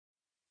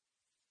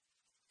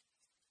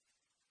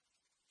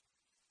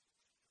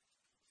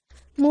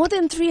More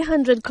than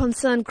 300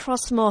 concerned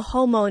Crossmoor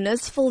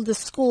homeowners filled the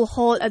school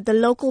hall at the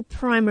local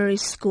primary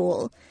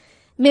school.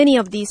 Many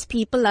of these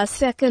people are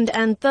second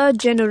and third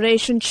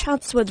generation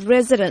Chatsworth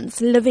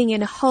residents living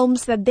in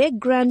homes that their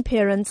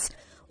grandparents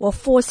were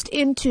forced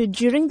into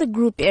during the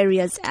Group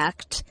Areas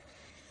Act.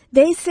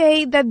 They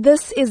say that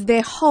this is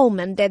their home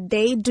and that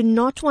they do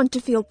not want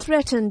to feel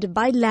threatened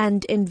by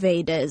land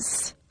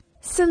invaders.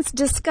 Since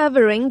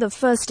discovering the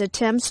first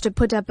attempts to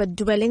put up a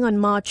dwelling on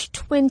March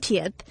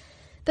 20th,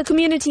 the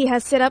community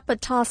has set up a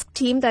task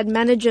team that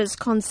manages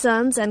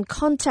concerns and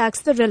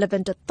contacts the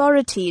relevant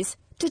authorities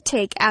to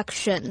take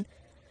action.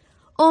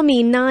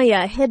 Omi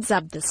Naya heads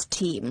up this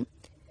team.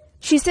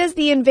 She says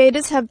the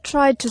invaders have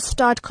tried to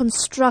start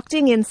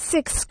constructing in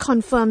 6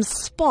 confirmed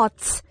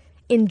spots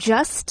in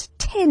just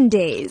 10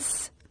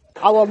 days.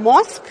 Our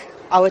mosque,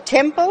 our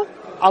temple,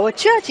 our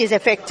church is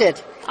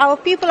affected. Our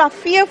people are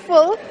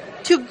fearful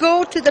to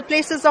go to the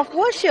places of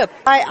worship.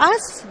 By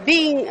us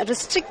being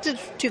restricted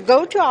to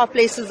go to our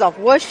places of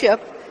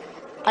worship,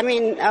 what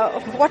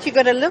are you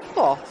going to live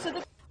for?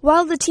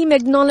 While the team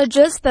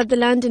acknowledges that the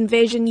Land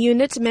Invasion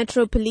Unit,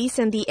 Metro Police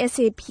and the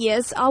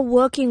SABC are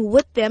working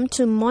with them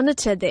to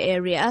monitor the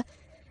area,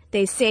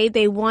 they say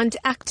they want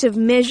active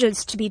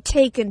measures to be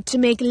taken to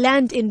make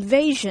land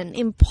invasion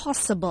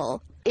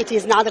impossible. It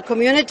is now the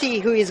community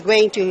who is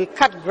going to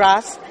cut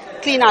grass,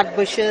 clean out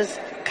bushes,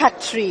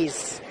 cut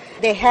trees.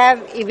 They have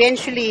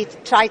eventually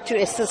tried to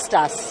assist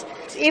us.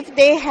 If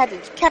they had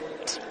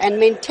kept and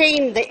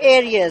maintained the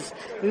areas,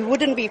 we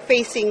wouldn't be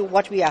facing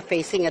what we are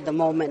facing at the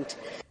moment.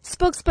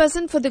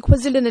 Spokesperson for the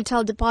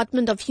KwaZulu-Natal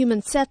Department of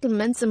Human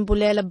Settlements,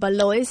 Mbulela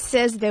Baloy,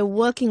 says they're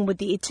working with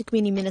the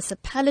eThekwini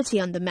municipality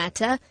on the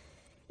matter.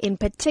 In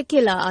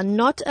particular, are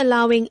not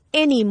allowing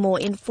any more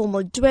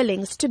informal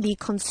dwellings to be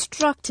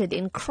constructed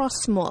in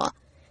Crossmoor.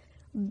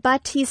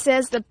 But he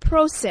says the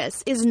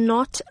process is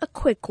not a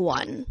quick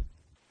one.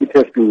 It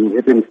has been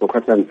happening for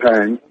quite some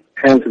time.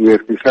 Hence, we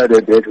have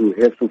decided that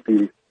we have to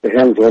be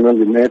hands-on on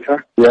the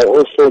matter. We are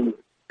also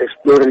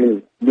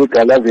exploring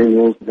legal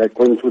avenues like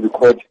going to the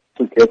court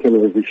to get an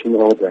eviction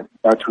order.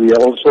 But we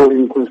are also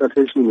in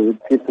consultation with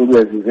people who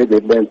have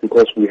invaded land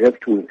because we have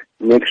to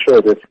make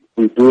sure that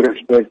we do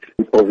respect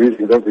the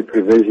provisions of the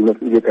Prevention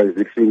of Illegal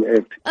Eviction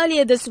Act.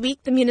 Earlier this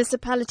week, the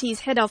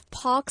municipality's head of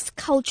Parks,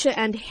 Culture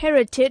and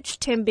Heritage,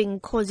 Tembing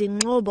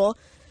Khozi-Ngobo,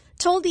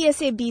 told the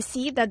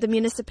SABC that the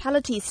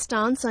municipality's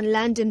stance on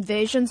land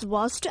invasions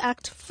was to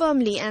act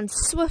firmly and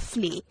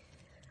swiftly.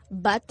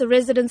 But the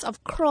residents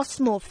of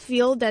Crossmoor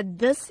feel that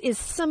this is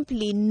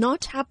simply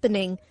not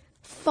happening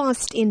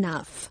fast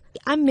enough.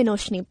 I'm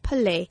Minoshni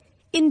Pillay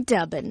in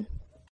Durban.